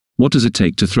What does it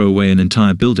take to throw away an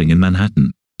entire building in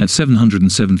Manhattan? At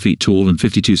 707 feet tall and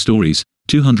 52 stories,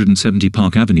 270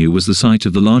 Park Avenue was the site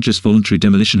of the largest voluntary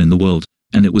demolition in the world,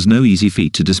 and it was no easy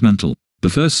feat to dismantle.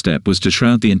 The first step was to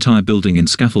shroud the entire building in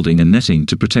scaffolding and netting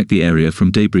to protect the area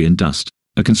from debris and dust.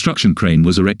 A construction crane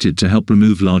was erected to help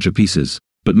remove larger pieces,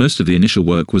 but most of the initial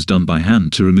work was done by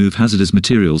hand to remove hazardous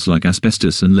materials like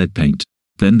asbestos and lead paint.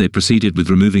 Then they proceeded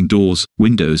with removing doors,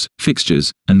 windows,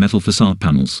 fixtures, and metal facade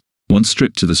panels. Once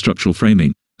stripped to the structural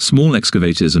framing, small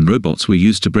excavators and robots were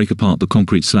used to break apart the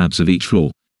concrete slabs of each floor,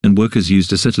 and workers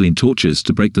used acetylene torches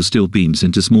to break the steel beams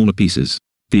into smaller pieces.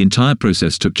 The entire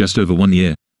process took just over 1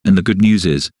 year, and the good news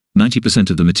is,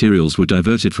 90% of the materials were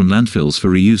diverted from landfills for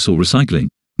reuse or recycling,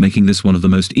 making this one of the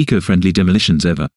most eco-friendly demolitions ever.